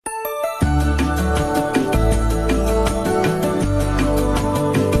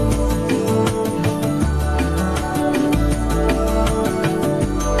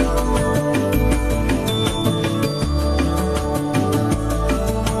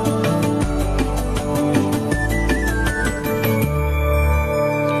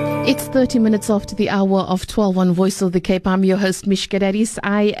It's 30 minutes after the hour of 12 on Voice of the Cape. I'm your host, Mishka Daris.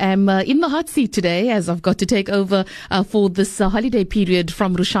 I am in the hot seat today as I've got to take over for this holiday period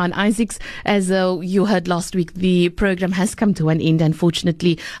from Rushan Isaacs. As you heard last week, the program has come to an end,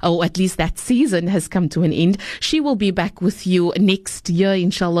 unfortunately, or at least that season has come to an end. She will be back with you next year,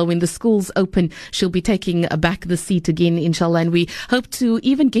 inshallah, when the schools open. She'll be taking back the seat again, inshallah, and we hope to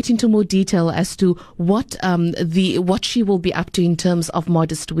even get into more detail as to what she will be up to in terms of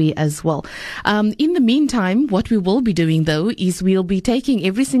Modest Way as well. In the meantime, what we will be doing though is we'll be taking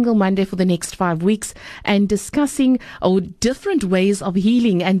every single Monday for the next 5 weeks and discussing different ways of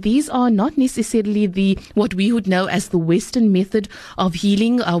healing, and these are not necessarily what we would know as the Western method of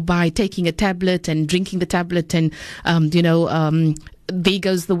healing by taking a tablet and drinking the tablet and there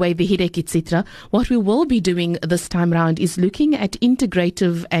goes the way, the headache, etc. What we will be doing this time around is looking at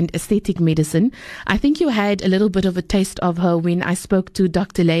integrative and aesthetic medicine. I think you had a little bit of a taste of her when I spoke to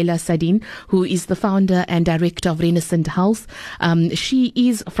Dr. Leila Sadin, who is the founder and director of Renaissance Health. She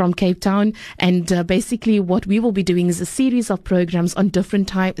is from Cape Town, and basically what we will be doing is a series of programs on different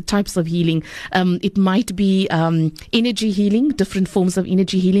types of healing. It might be energy healing, different forms of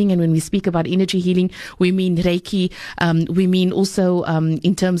energy healing, and when we speak about energy healing, we mean Reiki, we mean also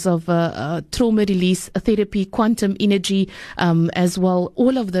in terms of trauma release therapy, quantum energy as well,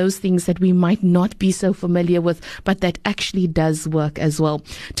 all of those things that we might not be so familiar with, but that actually does work as well.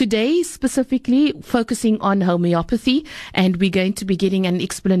 Today, specifically focusing on homeopathy, and we're going to be getting an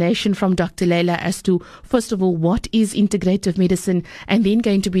explanation from Dr. Leila as to, first of all, what is integrative medicine, and then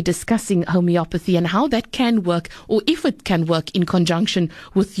going to be discussing homeopathy and how that can work, or if it can work in conjunction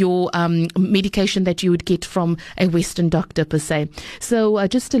with your medication that you would get from a Western doctor per se. So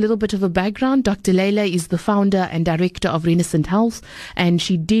just a little bit of a background. Dr. Leila is the founder and director of Renaissance Health, and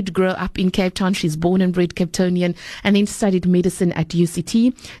she did grow up in Cape Town. She's born and bred Cape Townian, and then studied medicine at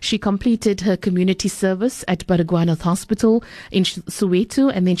UCT. She completed her community service at Baragwanath Hospital in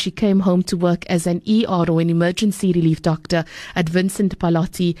Soweto, and then she came home to work as an ER, or an emergency relief doctor, at Vincent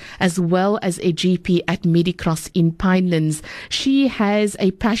Pallotti, as well as a GP at Medicross in Pinelands. She has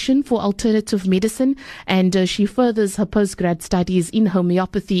a passion for alternative medicine, and she furthers her postgrad studies in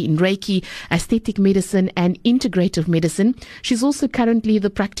homeopathy, in Reiki, aesthetic medicine, and integrative medicine. She's also currently the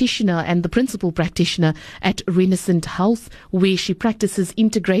practitioner and the principal practitioner at Renaissance Health, where she practices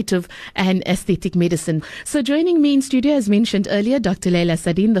integrative and aesthetic medicine. So joining me in studio, as mentioned earlier, Dr. Leila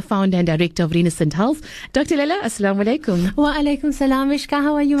Sadin, the founder and director of Renaissance Health. Dr. Leila, assalamu alaikum. Wa alaikum salam, Mishka.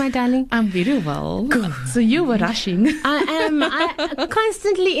 How are you, my darling? I'm very well. Good. So you were rushing. I am. I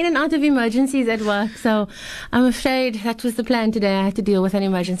constantly in and out of emergencies at work, so I'm afraid that was the plan today. I had to deal with an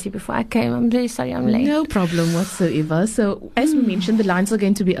emergency before I came. I'm very sorry I'm late. No problem whatsoever. So as we mentioned, the lines are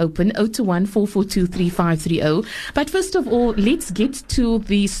going to be open, 021 442 3530. But first of all, let's get to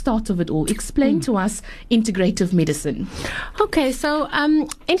the start of it all. Explain to us integrative medicine. Okay, so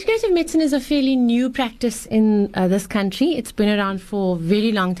integrative medicine is a fairly new practice in this country. It's been around for a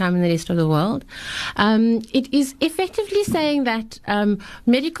very long time in the rest of the world. It is effectively saying that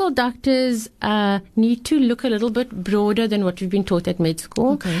medical doctors need to look a little bit broader than what we've been taught at med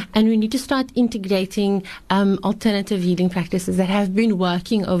school, and we need to start integrating alternative healing practices that have been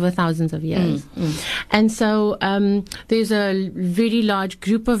working over thousands of years. And so there's a very large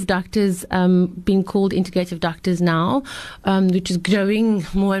group of doctors being called integrative doctors now, which is growing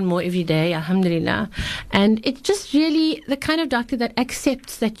more and more every day, alhamdulillah. And it's just really the kind of doctor that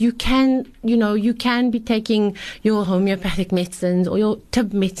accepts that you can be taking your homeopathic medicines or your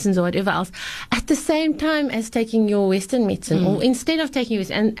tib medicines or whatever else at the same time as taking your Western medicine, or instead of taking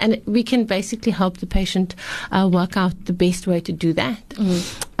it, and we can basically help the patient work out the best way to do that.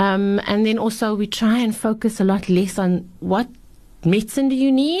 And then also we try and focus a lot less on what medicine do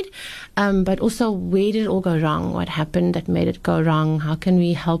you need, but also where did it all go wrong, what happened that made it go wrong, how can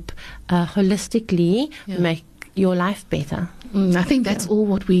we help holistically make your life better. I think that's all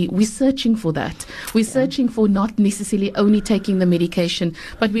what we're searching for. That we're searching for, not necessarily only taking the medication,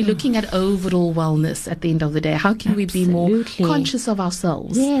 but we're looking at overall wellness at the end of the day. How can we be more conscious of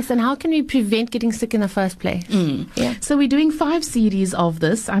ourselves? Yes, and how can we prevent getting sick in the first place? So we're doing 5 series of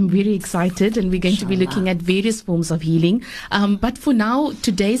this. I'm very excited, and we're going to be looking at various forms of healing. But for now,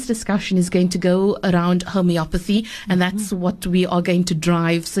 today's discussion is going to go around homeopathy, and that's what we are going to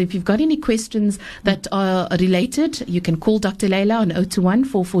drive. So if you've got any questions that are related, you can call Dr. Leila on 021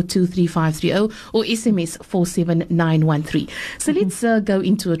 442 3530 or SMS 47913. So let's go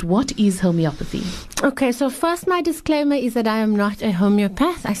into it. What is homeopathy? Okay, so first my disclaimer is that I am not a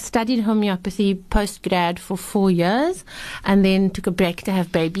homeopath. I studied homeopathy post-grad for 4 years and then took a break to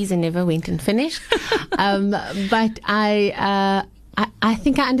have babies and never went and finished. But I I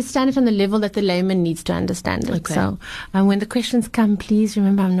think I understand it on the level that the layman needs to understand it. Okay. So when the questions come, please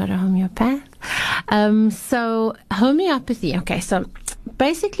remember I'm not a homeopath. So homeopathy. Okay, so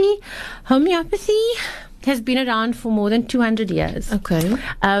basically homeopathy has been around for more than 200 years. Okay.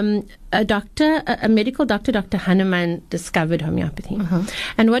 A medical doctor, Dr. Hahnemann, discovered homeopathy.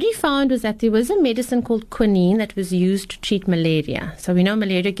 And what he found was that there was a medicine called quinine that was used to treat malaria. So we know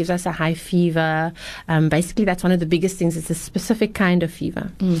malaria gives us a high fever. Basically, that's one of the biggest things. It's a specific kind of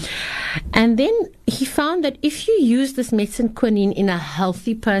fever. And then he found that if you use this medicine quinine in a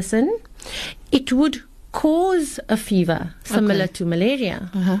healthy person, it would cause a fever similar to malaria.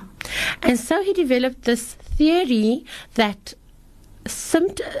 And so he developed this theory that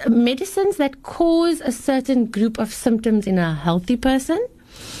medicines that cause a certain group of symptoms in a healthy person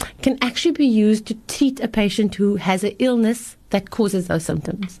can actually be used to treat a patient who has an illness that causes those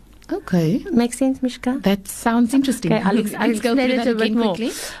symptoms. Okay. Makes sense, Mishka? That sounds interesting. Okay, I'll Let's go explain through it that a bit again more.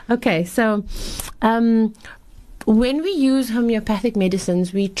 quickly. Okay, so when we use homeopathic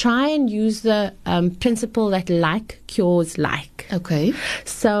medicines, we try and use the principle that like cures like. Okay.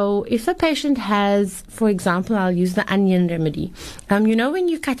 So if a patient has, for example, I'll use the onion remedy. You know when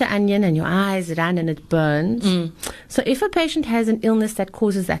you cut an onion and your eyes run and it burns? So if a patient has an illness that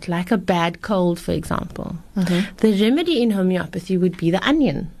causes that, like a bad cold, for example, the remedy in homeopathy would be the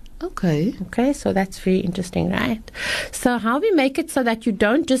onion. Okay. Okay, so that's very interesting, right? So how we make it so that you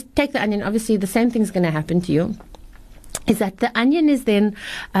don't just take the onion, obviously the same thing's going to happen to you, is that the onion is then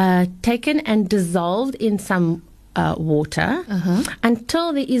taken and dissolved in some water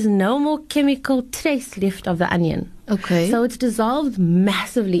until there is no more chemical trace left of the onion. Okay. So it's dissolved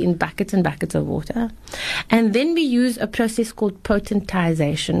massively in buckets and buckets of water. And then we use a process called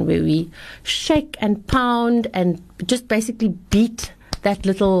potentization, where we shake and pound and just basically beat that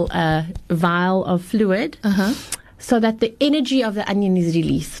little vial of fluid so that the energy of the onion is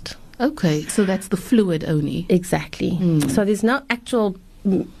released. Okay, so that's the fluid only. Exactly. So there's no actual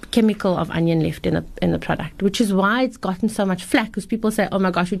chemical of onion left in the product, which is why it's gotten so much flack, because people say, oh my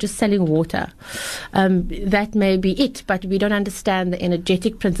gosh, we're just selling water. That may be it, but we don't understand the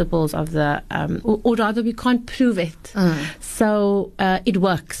energetic principles of the, or rather we can't prove it. So it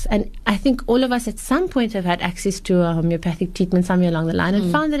works. And I think all of us at some point have had access to a homeopathic treatment somewhere along the line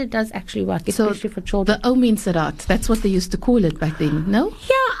and found that it does actually work, especially for children. The Omin Sarat, that's what they used to call it back then, no?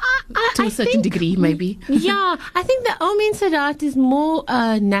 Yeah, to a certain degree, maybe. Yeah, I think the Omin Sarat is more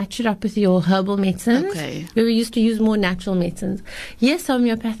naturopathy or herbal medicines, where we used to use more natural medicines. Yes,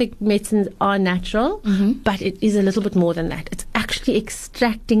 homeopathic medicines are natural, but it is a little bit more than that. It's actually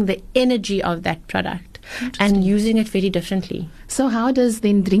extracting the energy of that product and using it very differently. So how does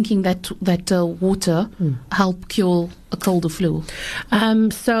then drinking that water help cure a cold or flu?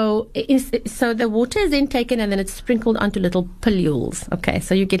 So the water is then taken and then it's sprinkled onto little pilules. Okay,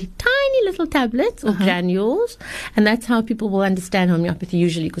 so you get tiny little tablets or granules, and that's how people will understand homeopathy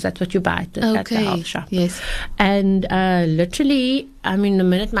usually, because that's what you buy at the health shop. Yes. And literally, I mean, the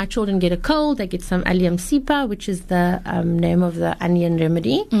minute my children get a cold, they get some allium cepa, which is the name of the onion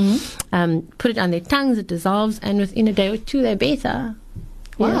remedy. Put it on their tongues, it dissolves, and within a day or two, they're better.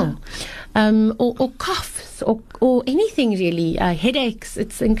 Wow. Yeah. Or coughs or anything really, headaches.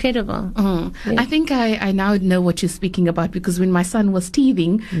 It's incredible. Yeah. I think I now know what you're speaking about, because when my son was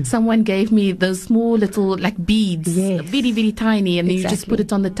teething, someone gave me those small little like beads, very, very tiny, and then you just put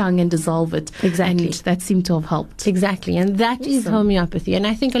it on the tongue and dissolve it. Exactly. And that seemed to have helped. Exactly. And that is homeopathy. And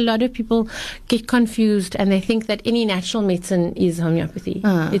I think a lot of people get confused and they think that any natural medicine is homeopathy.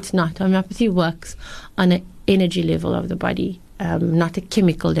 It's not. Homeopathy works on an energy level of the body, not a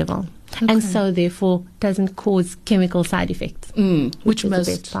chemical level. And so therefore doesn't cause chemical side effects, which is the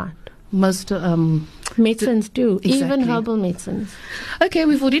best part. Most medicines do, exactly. Even herbal medicines. Okay,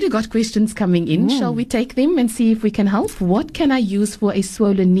 we've already got questions coming in. Shall we take them and see if we can help? What can I use for a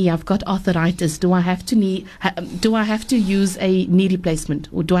swollen knee? I've got arthritis. Do I have to use a knee replacement,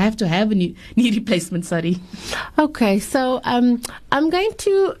 or do I have to have a knee replacement? Sorry. Okay, so I'm going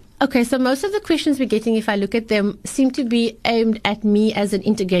to. Okay, so most of the questions we're getting, if I look at them, seem to be aimed at me as an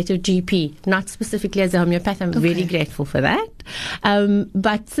integrative GP, not specifically as a homeopath. I'm really grateful for that.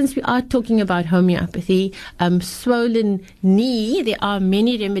 But since we are talking about homeopathy, swollen knee, there are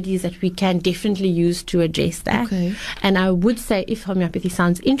many remedies that we can definitely use to address that. Okay. And I would say, if homeopathy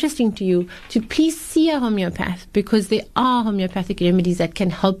sounds interesting to you, to please see a homeopath, because there are homeopathic remedies that can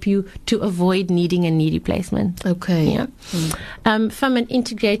help you to avoid needing a knee replacement. Okay. Yeah. From an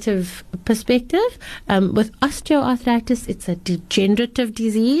integrative curative perspective. With osteoarthritis, it's a degenerative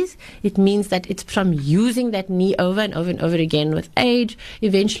disease. It means that it's from using that knee over and over and over again. With age,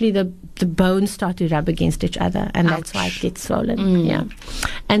 eventually the bones start to rub against each other, and that's why it gets swollen. Yeah.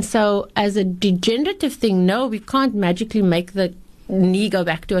 And so as a degenerative thing, no, we can't magically make the knee go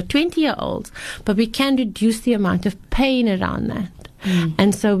back to a 20-year-old, but we can reduce the amount of pain around that.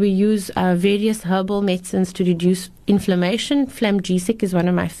 And so we use various herbal medicines to reduce inflammation. Flamgesic is one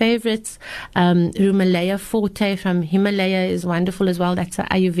of my favorites. Rumelia forte from Himalaya is wonderful as well. That's an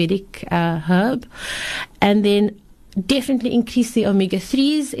Ayurvedic herb. And then definitely increase the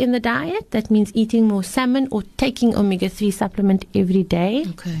omega-3s in the diet. That means eating more salmon or taking omega-3 supplement every day.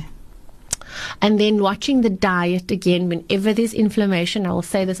 Okay. And then watching the diet again whenever there's inflammation. I will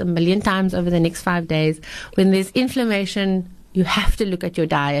say this a million times over the next 5 days. When there's inflammation, you have to look at your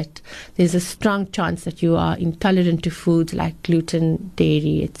diet. There's a strong chance that you are intolerant to foods like gluten,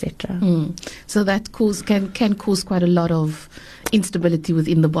 dairy, etc. So that can cause quite a lot of instability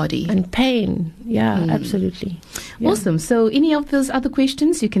within the body. And pain. Yeah, absolutely. Yeah. Awesome. So any of those other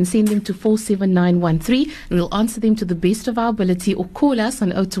questions, you can send them to 47913 and we'll answer them to the best of our ability, or call us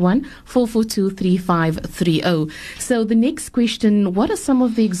on 021 442 3530. So the next question, what are some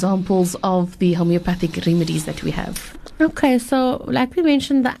of the examples of the homeopathic remedies that we have? Okay, so like we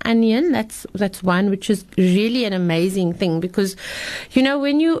mentioned, the onion, that's one which is really an amazing thing, because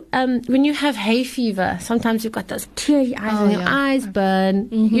when you have hay fever, sometimes you've got those teary eyes and your eyes burn.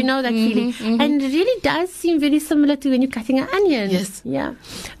 You know that feeling, and it really does seem very similar to when you're cutting an onion. Yes. Yeah.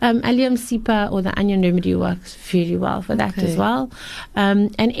 Allium cepa, or the onion remedy, works very well for that as well.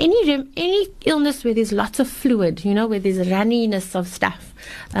 And any illness where there's lots of fluid, where there's runniness of stuff,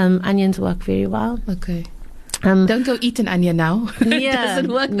 onions work very well. Okay. Don't go eat an onion now. It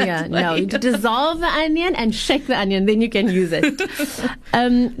doesn't work that way. No, you dissolve the onion and shake the onion, then you can use it.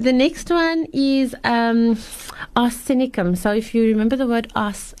 The next one is arsenicum. So if you remember the word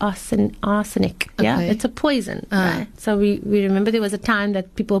arsenic, it's a poison. Right? So we remember there was a time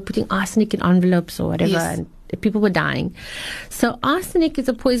that people were putting arsenic in envelopes or whatever, and people were dying. So arsenic is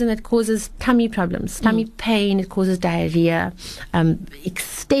a poison that causes tummy problems, tummy pain. It causes diarrhea,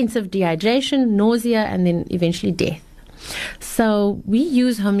 extensive dehydration, nausea, and then eventually death. So we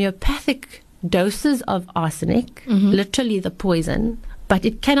use homeopathic doses of arsenic, literally the poison, but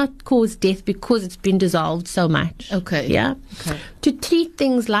it cannot cause death because it's been dissolved so much. Okay. Yeah. Okay. To treat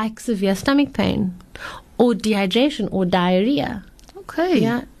things like severe stomach pain or dehydration or diarrhea. Okay.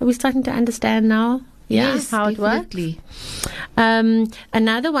 Yeah. Are we starting to understand now? Yes, how definitely. It works.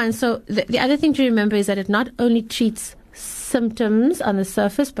 Another one, so the other thing to remember is that it not only treats symptoms on the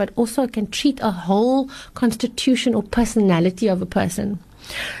surface, but also can treat a whole constitution or personality of a person.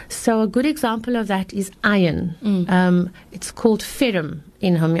 So a good example of that is iron. It's called ferrum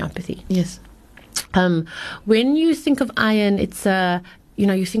in homeopathy. Yes. When you think of iron, it's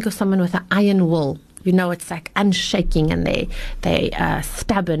you think of someone with an iron will. It's like unshaking, and they are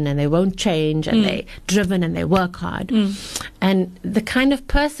stubborn, and they won't change, and they're driven, and they work hard. And the kind of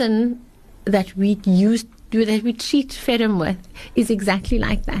person that we treat ferrum with is exactly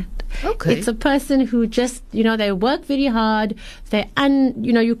like that. Okay. It's a person who just, they work very hard.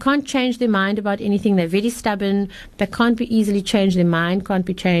 You can't change their mind about anything. They're very stubborn. They can't be easily changed. Their mind can't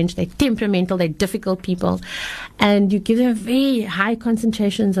be changed. They're temperamental. They're difficult people. And you give them very high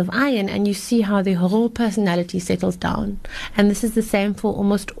concentrations of iron, and you see how their whole personality settles down. And this is the same for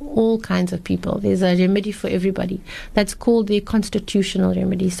almost all kinds of people. There's a remedy for everybody. That's called the constitutional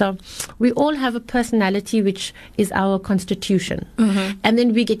remedy. So we all have a personality which is our constitution. And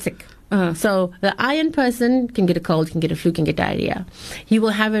then we get sick. So the iron person can get a cold, can get a flu, can get diarrhea. He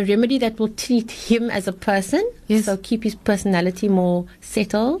will have a remedy that will treat him as a person, so keep his personality more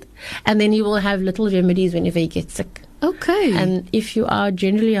settled. And then he will have little remedies whenever he gets sick. Okay. And if you are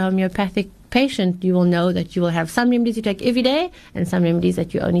generally a homeopathic patient, you will know that you will have some remedies you take every day and some remedies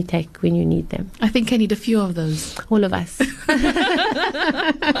that you only take when you need them. I think I need a few of those. All of us. Okay,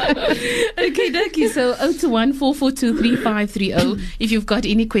 dokie. So 021 442 3530. If you've got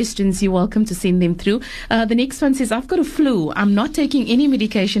any questions, you're welcome to send them through. The next one says, I've got a flu. I'm not taking any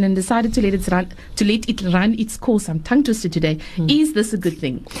medication and decided to let it run its course. I'm tongue twisted today. Is this a good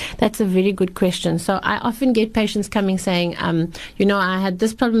thing? That's a very good question. So I often get patients coming saying, I had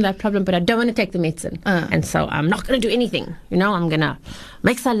this problem, that problem, but I don't want to take the medicine. And so I'm not going to do anything. I'm going to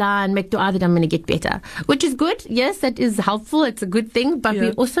make salah and make dua that I'm going to get better, which is good. Yes, that is helpful. It's a good thing, but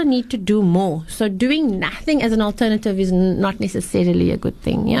we also need to do more. So doing nothing as an alternative is not necessarily a good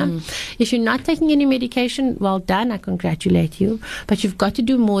thing. Yeah. If you're not taking any medication, well done. I congratulate you, but you've got to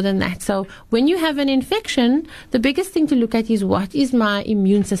do more than that. So when you have an infection, the biggest thing to look at is, what is my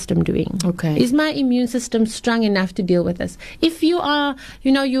immune system doing? Okay. Is my immune system strong enough to deal with this? If you are,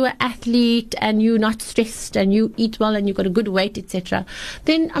 you're an athlete and you're not stressed and you eat well and you've got a good weight, etc.,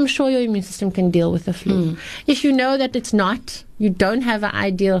 then I'm sure your immune system can deal with the flu. If you know that it's not, you don't have an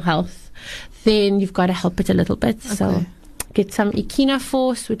ideal health, then you've got to help it a little bit. Okay. So get some Echina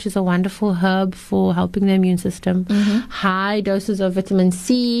Force, which is a wonderful herb for helping the immune system. High doses of vitamin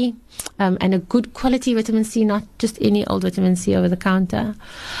C, and a good quality vitamin C, not just any old vitamin C over the counter.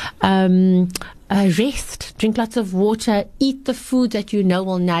 Rest, drink lots of water, eat the food that you know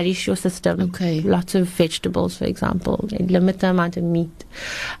will nourish your system. Okay. Lots of vegetables, for example. Limit the amount of meat.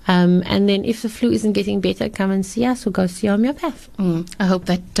 And then if the flu isn't getting better, come and see us or go see a homeopath. I hope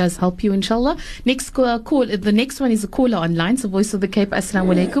that does help you, inshallah. Next call. The next one is a caller online. So Voice of the Cape,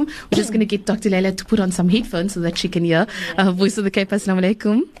 Assalamu alaikum. We're just going to get Dr. Leila to put on some headphones so that she can hear. Voice of the Cape, Assalamu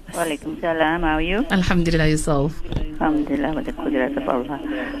alaikum. Wa alaikum salam. How are you? Alhamdulillah, yourself. Alhamdulillah, with the qudrat of Allah.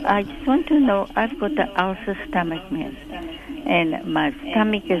 I just want to know, I've got the ulcer stomach, man. And my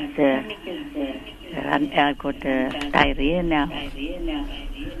stomach is, I've got diarrhea now.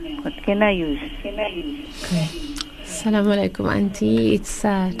 What can I use? Assalamu alaikum, Auntie. It's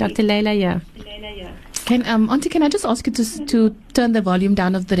Dr. Leila here. Auntie, can I just ask you to turn the volume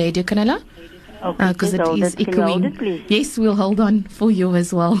down of the radio, Kanala? Okay, because it is echoing. Yes, we'll hold on for you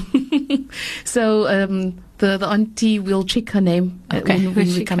as well. So the auntie will check her name when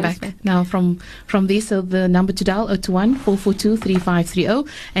we come back. Now from there, so the number to dial 021-442-3530.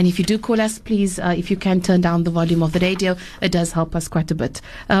 And if you do call us, please, if you can turn down the volume of the radio, it does help us quite a bit.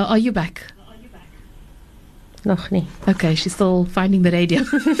 Are you back? Nog nie. Okay, she's still finding the radio.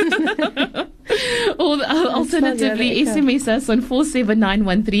 Or alternatively, SMS us on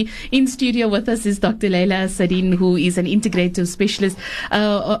 47913. In studio with us is Dr. Leila Sadin, who is an integrative specialist.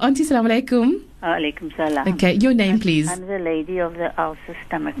 Auntie, salam alaikum. Alaikum salam. Okay, your name, please. I'm the lady of the ulcer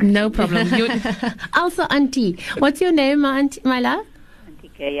stomach. No problem. Also, Auntie, what's your name, my love?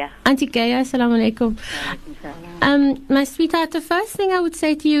 Auntie Gaya, assalamu alaikum. My sweetheart, the first thing I would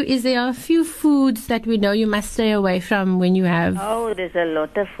say to you is there are a few foods that we know you must stay away from when you have... Oh, there's a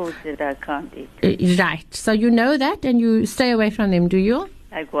lot of foods that I can't eat. Right. So you know that and you stay away from them, do you?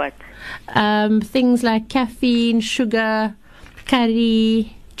 Like what? Things like caffeine, sugar,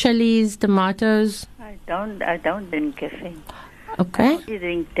 curry, chilies, tomatoes. I don't drink caffeine. Okay. I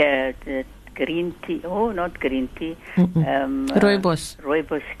drink the green tea. Oh, not green tea. Rooibos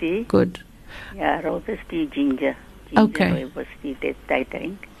tea. Good. Yeah, rooibos tea, ginger. Okay. Rooibos tea that I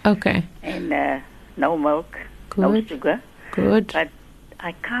drink. Okay. And no milk, good. no sugar. Good. But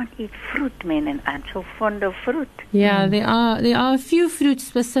I can't eat fruit, man, and I'm so fond of fruit. Yeah, there are a few fruits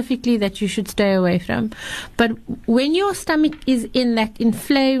specifically that you should stay away from. But when your stomach is in that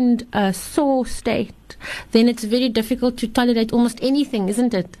inflamed, sore state, then it's very difficult to tolerate almost anything,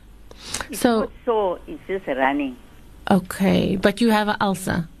 isn't it? It's not sore, it's just running. Okay, but you have an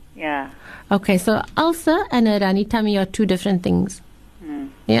ulcer. Yeah. Okay, so ulcer and a runny tummy are two different things.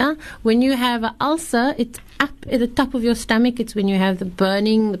 Yeah? When you have an ulcer, it's up at the top of your stomach. It's when you have the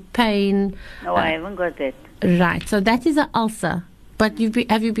burning, the pain. No, I haven't got that. Right, so that is an ulcer. But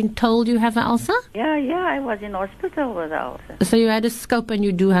have you been told you have an ulcer? Yeah, I was in hospital with an ulcer. So you had a scope and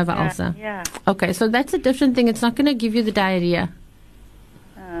you do have an ulcer? Yeah. Okay, so that's a different thing. It's not going to give you the diarrhea.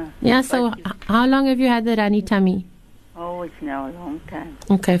 Yeah, so how long have you had the runny tummy? Oh, it's now a long time.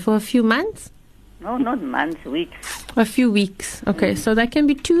 Okay, for a few months? No, not months, weeks. A few weeks. Okay, so that can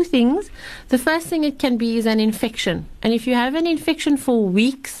be two things. The first thing it can be is an infection. And if you have an infection for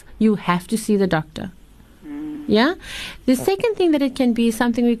weeks, you have to see the doctor. Yeah? The second thing that it can be is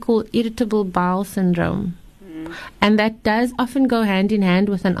something we call irritable bowel syndrome. And that does often go hand in hand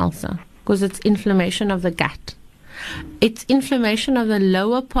with an ulcer because it's inflammation of the gut. It's inflammation of the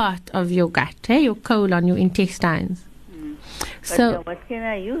lower part of your gut, your colon, your intestines. So what can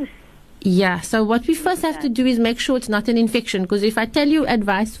I use? Yeah, so what we first have to do is make sure it's not an infection, because if I tell you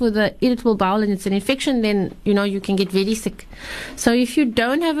advice for the irritable bowel and it's an infection, then, you can get very sick. So if you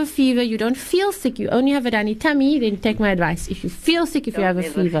don't have a fever, you don't feel sick, you only have a runny tummy, then take my advice. If you feel sick, if you have a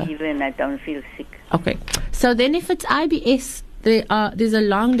fever. And I don't feel sick. Okay. So then if it's IBS, there's a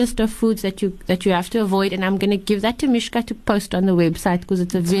long list of foods that you have to avoid, and I'm going to give that to Mishka to post on the website because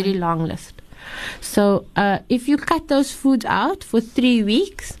it's a very long list. So if you cut those foods out for 3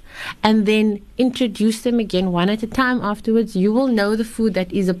 weeks, and then introduce them again one at a time afterwards, you will know the food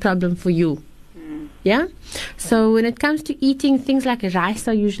that is a problem for you. Yeah? So when it comes to eating, things like rice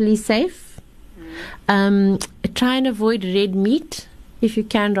are usually safe. Try and avoid red meat. If you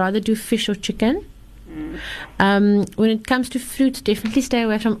can, rather do fish or chicken. When it comes to fruits, definitely stay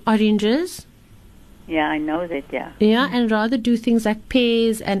away from oranges. Yeah, I know that, yeah. Yeah, and rather do things like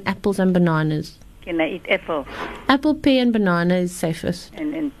pears and apples and bananas. Can I eat apple? Apple, pear and banana is safest.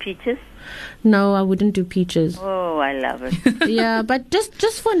 And peaches? No, I wouldn't do peaches. Oh, I love it. Yeah, but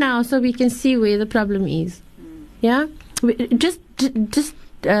just for now, so we can see where the problem is. Yeah? Just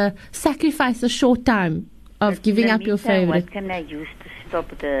sacrifice a short time of giving up your favorite. What can I use to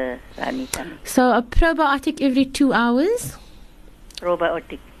stop the runny tummy? So a probiotic every 2 hours.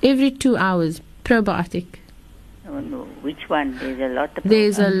 Probiotic? Every 2 hours. Probiotic. Oh, no. Which one? There's a lot of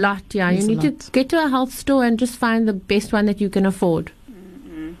There's a lot, yeah. You need to get to a health store and just find the best one that you can afford.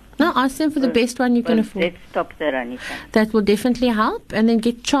 No, ask them for the best one you can afford. Let's stop the runny tummy. That will definitely help. And then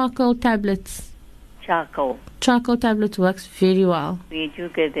get charcoal tablets. Charcoal? Charcoal tablets works very well. Where do you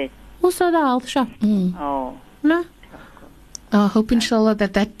get it? Also the health shop. Oh. No? I hope, inshallah,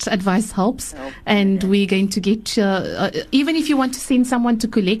 that advice helps. And we're going to get, even if you want to send someone to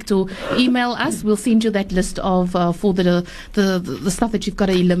collect or email us, we'll send you that list of for the stuff that you've got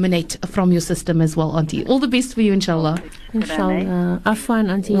to eliminate from your system as well, Auntie. All the best for you, inshallah. Inshallah.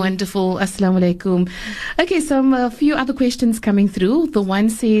 Afwan, Auntie. Wonderful. Assalamu alaikum. Okay, so a few other questions coming through. The one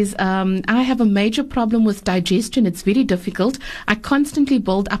says, I have a major problem with digestion. It's very difficult. I constantly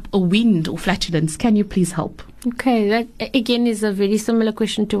build up a wind or flatulence. Can you please help? Okay, that again is a very similar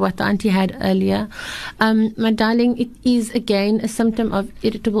question to what the auntie had earlier. My darling, it is again a symptom of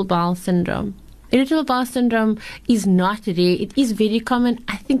irritable bowel syndrome. Irritable bowel syndrome is not rare. It is very common.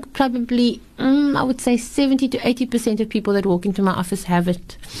 I think probably, I would say 70 to 80% of people that walk into my office have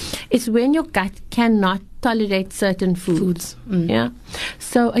it. It's when your gut cannot tolerate certain foods. Yeah.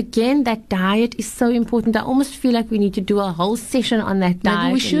 So again, that diet is so important. I almost feel like we need to do a whole session on that diet.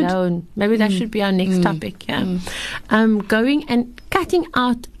 Maybe we should. Alone. Maybe that should be our next topic. Yeah. Going and cutting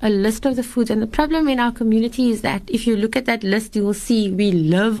out a list of the foods. And the problem in our community is that if you look at that list, you will see we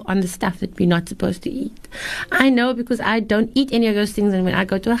live on the stuff that we're not supposed to eat. I know because I don't eat any of those things, and when I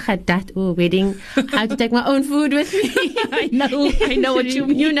go to a khadat or a wedding, I have to take my own food with me. I know what you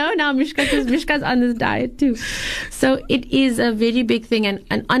mean. You know now, Mishka's on this diet too. So it is a very big thing,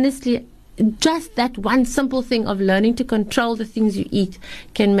 and honestly, just that one simple thing of learning to control the things you eat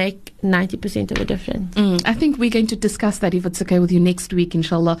can make 90% of a difference. I think we're going to discuss that, if it's okay with you, next week,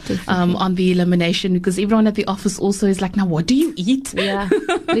 inshallah, on the elimination, because everyone at the office also is like, now what do you eat? Yeah,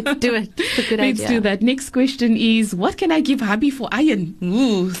 let's do it. It's a good idea. Let's do that. Next question is, what can I give hubby for iron?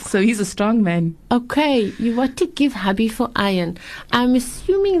 Ooh, so he's a strong man. Okay, you want to give hubby for iron. I'm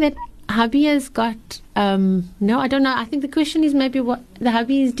assuming that hubby has got no, I don't know. I think the question is maybe what the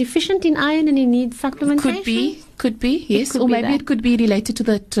hubby is deficient in iron and he needs supplementation. Could be, yes. Or maybe it could be related to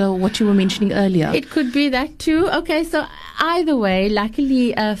that what you were mentioning earlier. It could be that too. Okay, so either way,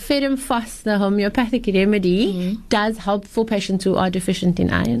 luckily, Ferrum Phos, the homeopathic remedy, does help for patients who are deficient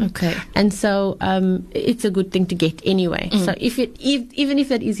in iron. Okay, and so it's a good thing to get anyway. So even if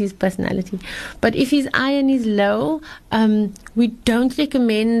that is his personality, but if his iron is low, we don't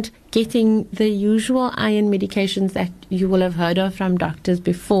recommend getting the usual iron medications that you will have heard of from doctors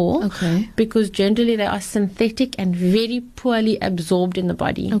before. Okay. Because generally they are synthetic and very poorly absorbed in the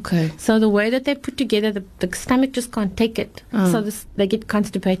body. Okay. So the way that they put together, the stomach just can't take it. So they get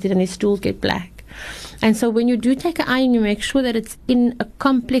constipated and their stools get black. And so when you do take an iron, you make sure that it's in a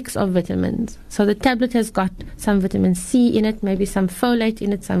complex of vitamins. So the tablet has got some vitamin C in it, maybe some folate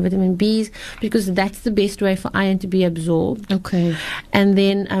in it, some vitamin Bs, because that's the best way for iron to be absorbed. Okay. And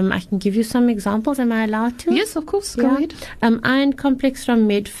then I can give you some examples. Am I allowed to? Yes, of course. Go ahead. Iron complex from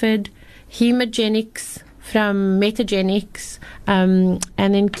Medford, Hemogenics from Metagenics, and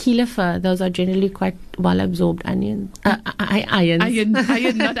then Kelifer. Those are generally quite well-absorbed irons. Iron,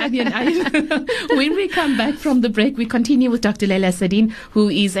 not onion, iron. When we come back from the break, we continue with Dr. Leila Sadin, who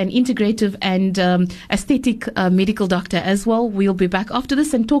is an integrative and aesthetic medical doctor as well. We'll be back after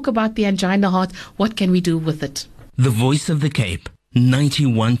this and talk about the angina heart. What can we do with it? The Voice of the Cape,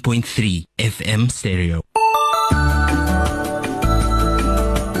 91.3 FM stereo.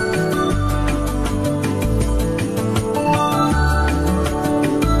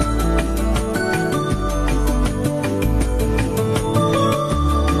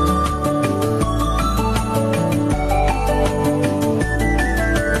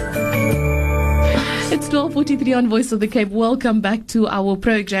 12:43 on Voice of the Cape. Welcome back to our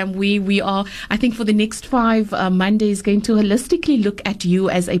program. We are, I think, for the next 5 Mondays, going to holistically look at you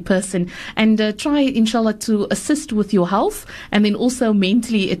as a person and try, inshallah, to assist with your health. And then also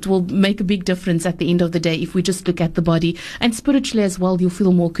mentally, it will make a big difference at the end of the day if we just look at the body. And spiritually as well, you'll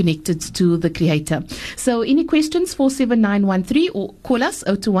feel more connected to the Creator. So any questions, 47913, or call us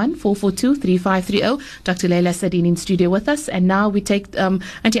 021-442-3530. Dr. Leila Sadin in studio with us. And now we take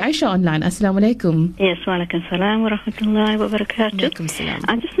Auntie Aisha online. Assalamu alaikum. Yes, wa alaikum salam wa rahmatullahi wa barakatuh.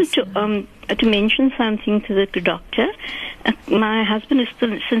 I just want to mention something to the doctor. My husband is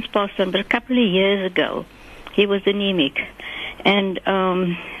still since passed on, but a couple of years ago, he was anemic. And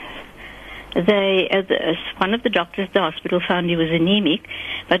one of the doctors at the hospital found he was anemic.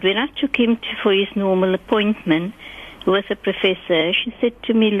 But when I took him for his normal appointment with a professor, she said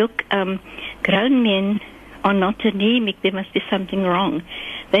to me, look, grown men are not anemic. There must be something wrong.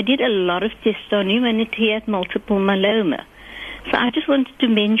 They did a lot of tests on him, and he had multiple myeloma. So I just wanted to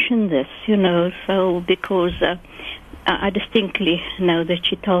mention this, because I distinctly know that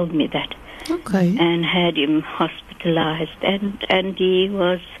she told me that. Okay. And had him hospitalized, and he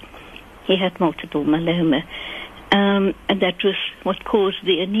had multiple myeloma. And that was what caused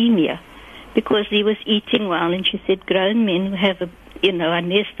the anemia, because he was eating well, and she said grown men have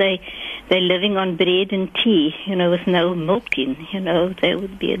unless they're living on bread and tea, with no milk in, they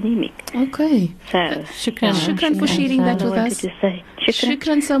would be anemic. Okay. So, shukran for sharing that with us.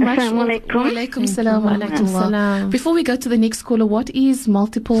 Shukran so much. Wa alaikum salam wa rahmatullah. Before we go to the next caller, what is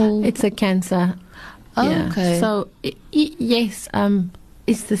multiple? It's a cancer. Oh, yeah. okay. So, yes,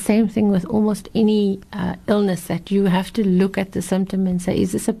 it's the same thing with almost any illness, that you have to look at the symptom and say,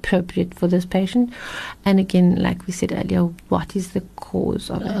 is this appropriate for this patient? And again, like we said earlier, what is the cause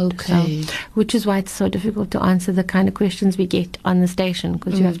of it? Okay. So, which is why it's so difficult to answer the kind of questions we get on the station,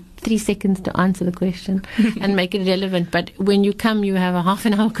 because you have 3 seconds to answer the question and make it relevant. But when you come, you have a half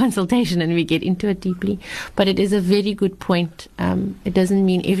an hour consultation and we get into it deeply. But it is a very good point. It doesn't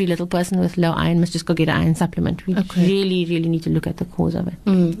mean every little person with low iron must just go get an iron supplement. We really, really need to look at the cause of it.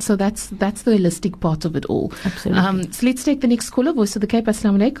 So that's the holistic part of it all. Absolutely. So let's take the next caller. Voice of the Cape.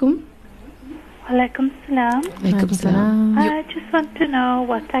 Assalamu alaikum. Alaikum salam. Alaikum salam. I just want to know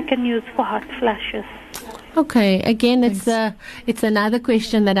what I can use for hot flashes. Okay, again, it's another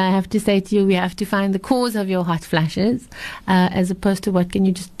question that I have to say to you. We have to find the cause of your hot flashes, as opposed to what can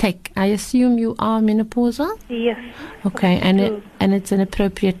you just take. I assume you are menopausal? Yes. Okay, and it's an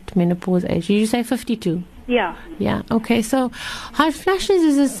appropriate menopause age. Did you say 52? Yeah. Yeah, okay. So hot flashes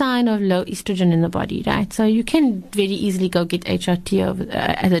is a sign of low estrogen in the body, right? So you can very easily go get HRT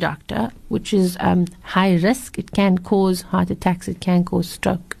at a doctor, which is high risk. It can cause heart attacks. It can cause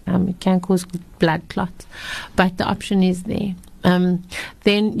stroke. It can cause blood clots. But the option is there.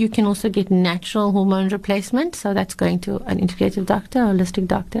 Then you can also get natural hormone replacement. So that's going to an integrative doctor, a holistic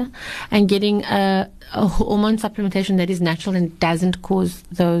doctor, and getting a hormone supplementation that is natural and doesn't cause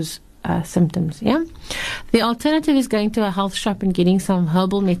those symptoms. Yeah. The alternative is going to a health shop and getting some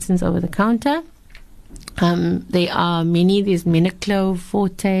herbal medicines over the counter. There are many. There's Menaclove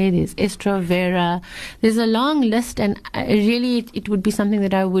Forte, there's Estrovera. There's a long list, and really it would be something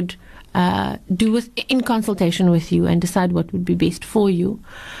that I would do in consultation with you and decide what would be best for you.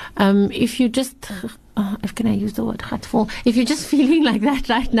 If you just can I use the word hurtful? If you're just feeling like that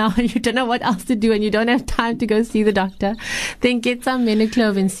right now and you don't know what else to do and you don't have time to go see the doctor, then get some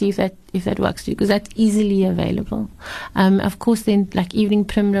Menaclove and see if that works for you, because that's easily available. Of course, then like evening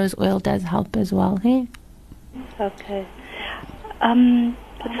primrose oil does help as well. Hey? Okay.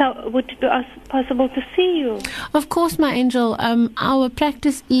 So would it be possible to see you? Of course, my angel. Our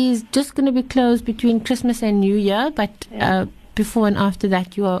practice is just going to be closed between Christmas and New Year, but before and after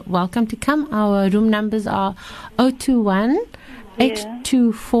that, you are welcome to come. Our room numbers are 021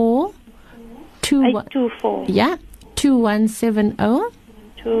 824 824. Yeah, 2170.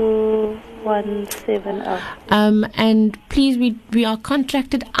 2170. And please, we are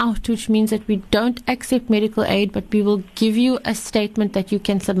contracted out, which means that we don't accept medical aid, but we will give you a statement that you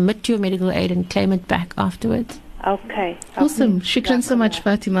can submit to your medical aid and claim it back afterwards. Okay. Awesome. Shukran so much,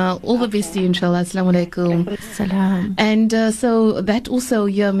 Fatima. All the best to you, inshallah. Assalamu alaikum. Salam. And so that also,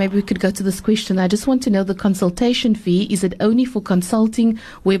 maybe we could go to this question. I just want to know the consultation fee. Is it only for consulting,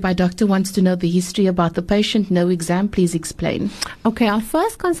 whereby doctor wants to know the history about the patient? No exam. Please explain. Okay, our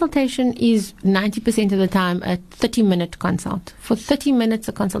first consultation is 90% of the time a 30-minute consult. For 30 minutes,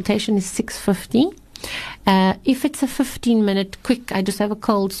 a consultation is $650. If it's a 15-minute quick, I just have a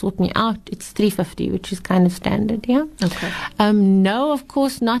cold, sort me out, it's 350, which is kind of standard, yeah? Okay. No, of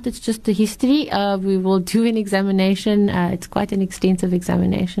course not. It's just a history. We will do an examination. It's quite an extensive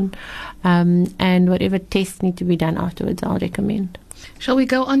examination. And whatever tests need to be done afterwards, I'll recommend. Shall we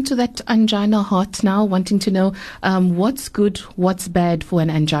go on to that angina heart now, wanting to know what's good, what's bad for an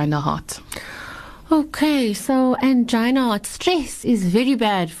angina heart? Okay, so angina heart. Stress is very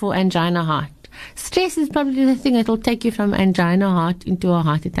bad for angina heart. Stress is probably the thing that will take you from angina heart into a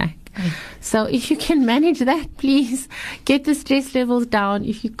heart attack. So if you can manage that, please get the stress levels down.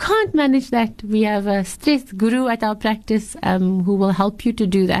 If you can't manage that, we have a stress guru at our practice who will help you to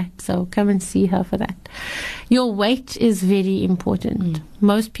do that. So come and see her for that. Your weight is very important.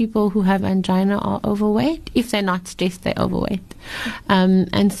 Most people who have angina are overweight. If they're not stressed, they're overweight.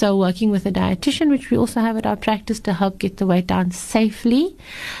 And so working with a dietitian, which we also have at our practice to help get the weight down safely.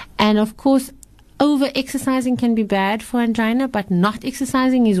 And of course, over-exercising can be bad for angina, but not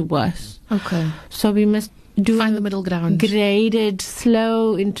exercising is worse. Okay. So we must find the middle ground. Graded,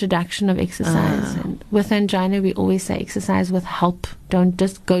 slow introduction of exercise. And with angina, we always say exercise with help. Don't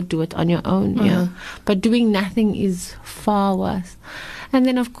just go do it on your own. Yeah. But doing nothing is far worse. And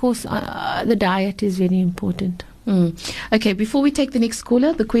then, of course, the diet is very important. Okay, before we take the next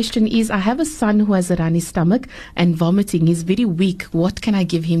caller, the question is, I have a son who has a runny stomach and vomiting. He's very weak. What can I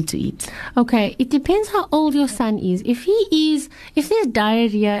give him to eat? Okay, it depends how old your son is. If there's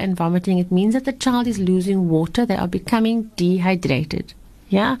diarrhea and vomiting, it means that the child is losing water. They are becoming dehydrated.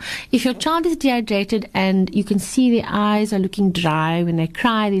 Yeah. If your child is dehydrated and you can see their eyes are looking dry when they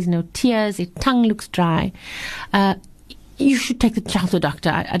cry, there's no tears, their tongue looks dry, you should take the child to a doctor.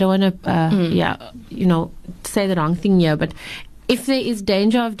 I don't want to, say the wrong thing here, but if there is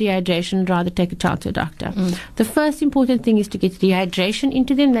danger of dehydration, rather take a child to a doctor. The first important thing is to get rehydration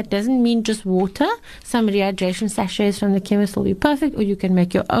into them. That doesn't mean just water. Some rehydration sachets from the chemist will be perfect, or you can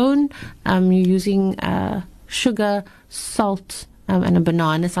make your own. You're using sugar, salt, and a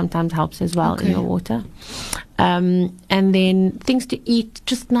banana sometimes helps as well in your water. And then things to eat,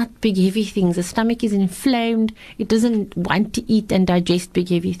 just not big heavy things. The stomach is inflamed. It doesn't want to eat and digest big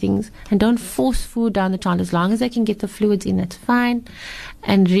heavy things. And don't force food down the child. As long as they can get the fluids in, that's fine.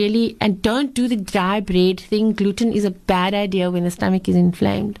 And don't do the dry bread thing. Gluten is a bad idea when the stomach is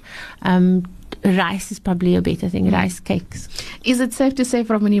inflamed. Rice is probably a better thing. Rice cakes. Is it safe to say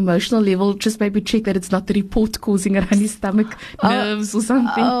from an emotional level, just maybe check that it's not the report causing a runny stomach, nerves or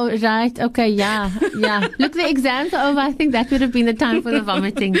something? Oh, right. Okay, yeah. Look, the exams are over. I think that would have been the time for the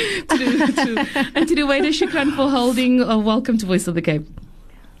vomiting. True. And to the waiter, shukran for holding. Welcome to Voice of the Cape.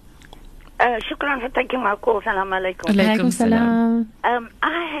 Shukran for taking my call. Salam alaikum. Alaikum salam.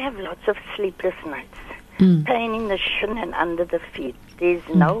 I have lots of sleepless nights. Pain in the shin and under the feet. There's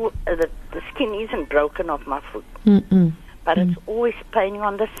no, the skin isn't broken off my foot. But it's always paining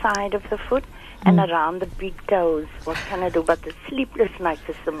on the side of the foot and around the big toes. What can I do? But the sleepless nights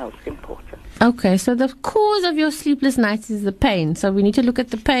is the most important. Okay, so the cause of your sleepless nights is the pain. So we need to look at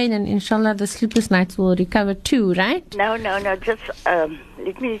the pain, and inshallah the sleepless nights will recover too, right? No. Just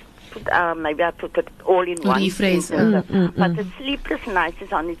let me maybe I put it all in one rephrase. But the sleepless nights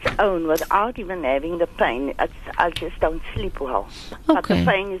is on its own without even having the pain. I just don't sleep well. But the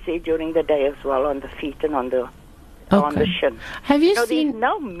pain is there during the day as well on the feet and on the shin. Have you seen? There's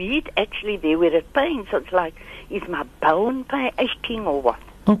no meat actually there where it pains. So it's like, is my bone pain aching or what?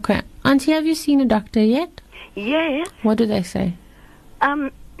 Okay. Auntie, have you seen a doctor yet? Yes. What do they say?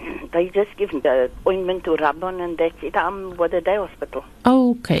 They just give the ointment to rub on and that's it. I'm with the day hospital.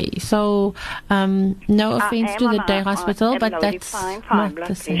 Okay, so no offense to the day hospital, but that's not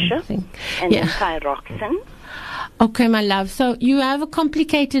the same thing. And then thyroxine. Okay, my love. So you have a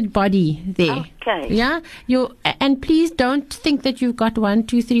complicated body there. Okay. Yeah. And please don't think that you've got 1,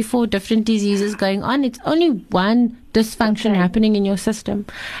 2, 3, 4 different diseases going on. It's only one dysfunction happening in your system.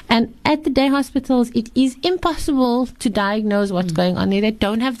 And at the day hospitals, it is impossible to diagnose what's going on there. They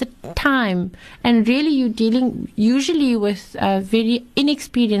don't have the time. And really, you're dealing usually with very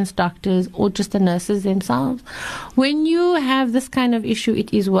inexperienced doctors or just the nurses themselves. When you have this kind of issue,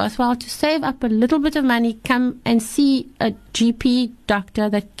 it is worthwhile to save up a little bit of money, come and see a GP doctor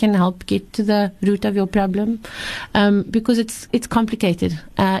that can help get to the root of your problem, because it's complicated.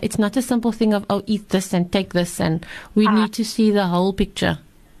 It's not a simple thing of, eat this and take this, and we need to see the whole picture.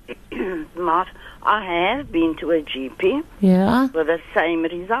 Mart, I have been to a GP with the same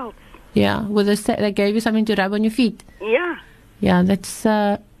results. Yeah, they gave you something to rub on your feet. Yeah, that's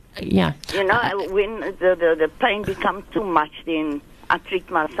yeah. You know, when the pain becomes too much, then I treat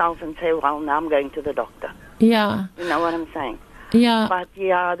myself and say, well, now I'm going to the doctor. Yeah. You know what I'm saying? Yeah. But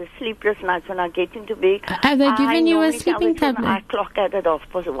yeah, the sleepless nights when I get into bed. Have they given you a normally sleeping tell them tablet? I clock at it off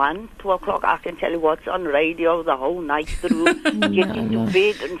for 1, 2 o'clock. I can tell you what's on radio the whole night through. Get into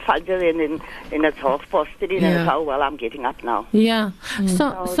bed and fajr, and then it's 3:30, and it's, oh, well, I'm getting up now. Yeah.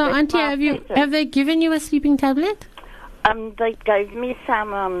 So that's Auntie, better. have they given you a sleeping tablet? They gave me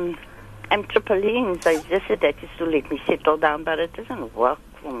some amtropolines. They just said that is to let me settle down, but it doesn't work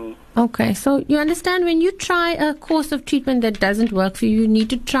for me. Okay, so you understand, when you try a course of treatment that doesn't work for you, you need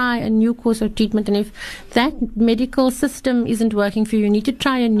to try a new course of treatment. And if that medical system isn't working for you, you need to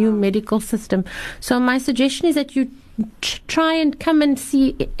try a new medical system. So my suggestion is that you try and come and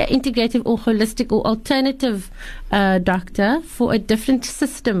see integrative or holistic or alternative doctor for a different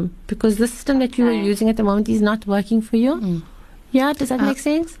system, because the system that you are using at the moment is not working for you. Yeah, does that make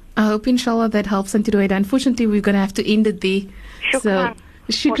sense? I hope, inshallah, that helps. And today, unfortunately, we're going to have to end it there. Shukran.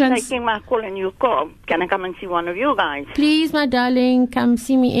 Shukran. For taking my call, and you call. Can I come and see one of you guys? Please, my darling, come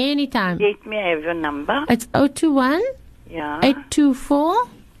see me anytime. Let me have your number. It's 021 Yeah. 824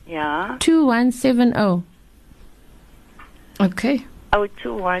 Yeah. 2170. Okay.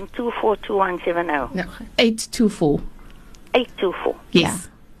 021 242170. No, 824. 824. Yes.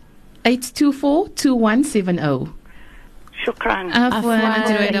 824-2170. Shukran.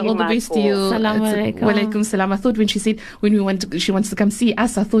 Afwan, all the best to you. Salaam alaikum. Walaikum salam. I thought when she said she wants to come see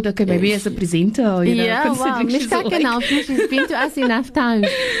us, I thought, okay, maybe as a presenter, you know, considering she's Mishka can help you. She's been to us enough times.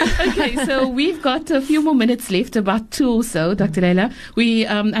 Okay, so we've got a few more minutes left, about 2 or so, Dr. Leila.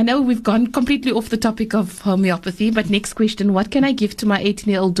 I know we've gone completely off the topic of homeopathy, but next question, what can I give to my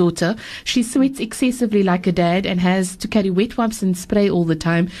 18-year-old daughter? She sweats excessively like her dad and has to carry wet wipes and spray all the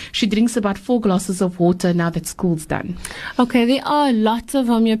time. She drinks about 4 glasses of water now that school's done. Okay, there are lots of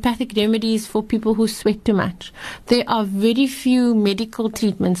homeopathic remedies for people who sweat too much. There are very few medical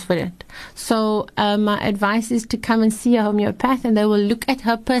treatments for it. So my advice is to come and see a homeopath, and they will look at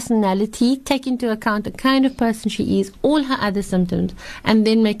her personality, take into account the kind of person she is, all her other symptoms, and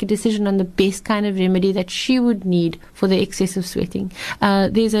then make a decision on the best kind of remedy that she would need for the excessive sweating.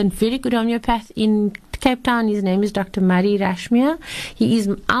 There's a very good homeopath in Cape Town. His name is Dr. Murray Rashmia. He is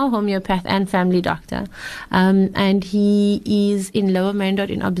our homeopath and family doctor. And he is in Lower Main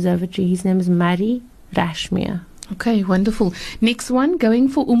Road in Observatory. His name is Murray Rashmia. Okay, wonderful. Next one, going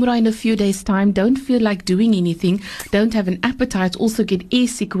for Umrah in a few days' time. Don't feel like doing anything. Don't have an appetite. Also get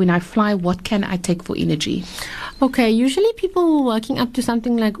airsick when I fly. What can I take for energy? Okay, usually people who are working up to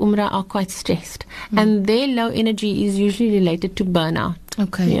something like Umrah are quite stressed. And their low energy is usually related to burnout.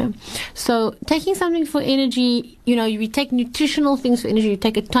 Okay. Yeah. So taking something for energy, you take nutritional things for energy, you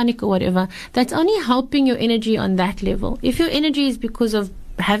take a tonic or whatever, that's only helping your energy on that level. If your energy is because of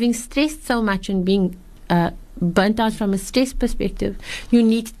having stressed so much and being burnt out from a stress perspective, you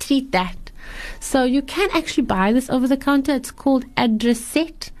need to treat that. So you can actually buy this over the counter. It's called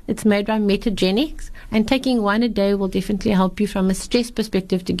Adricet. It's made by Metagenics, and taking one a day will definitely help you from a stress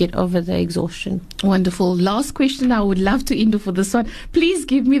perspective to get over the exhaustion. Wonderful. Last question. I would love to end for this one. Please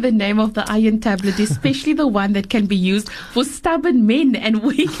give me the name of the iron tablet, especially the one that can be used for stubborn men, and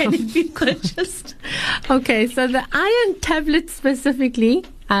where can it be purchased? Okay, so the iron tablet specifically,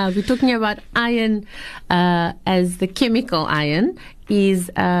 we're talking about iron as the chemical iron, is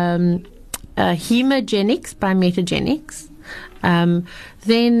Hemogenics by Metagenics.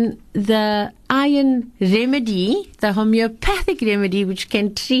 Then the iron remedy, the homeopathic remedy which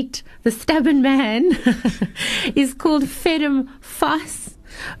can treat the stubborn man, is called Ferrum Phos.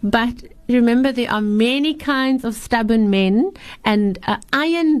 But remember, there are many kinds of stubborn men, and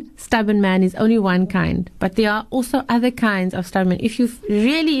iron stubborn man is only one kind. But there are also other kinds of stubborn men. If your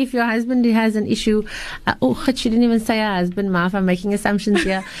husband has an issue, she didn't even say her husband, Marf, I'm making assumptions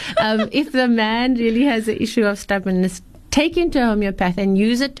here. If the man really has an issue of stubbornness, take him to a homeopath and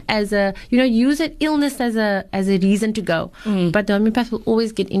use it as illness as a reason to go. But the homeopath will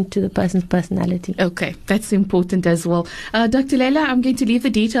always get into the person's personality. Okay, that's important as well. Dr. Leila, I'm going to leave the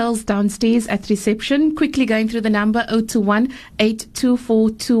details downstairs at reception. Quickly going through the number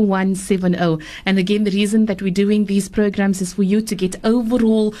 021-824-2170. And again, the reason that we're doing these programs is for you to get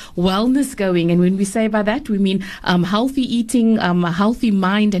overall wellness going. And when we say by that, we mean healthy eating, a healthy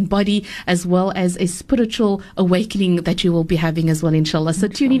mind and body, as well as a spiritual awakening that you will be having as well, inshallah. So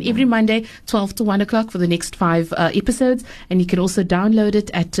tune in every Monday, 12 to 1 o'clock for the next 5 episodes. And you can also download it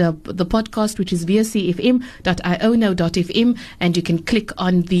at the podcast, which is vocfm.iono.fm. And you can click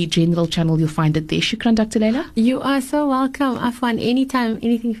on the general channel. You'll find it there. Shukran, Dr. Leila. You are so welcome. Afwan, anytime,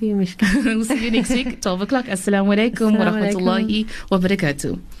 anything for you, Mishka. We'll see you next week, 12 o'clock. Assalamu alaikum wa rahmatullahi wa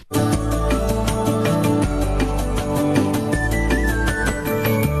barakatuh.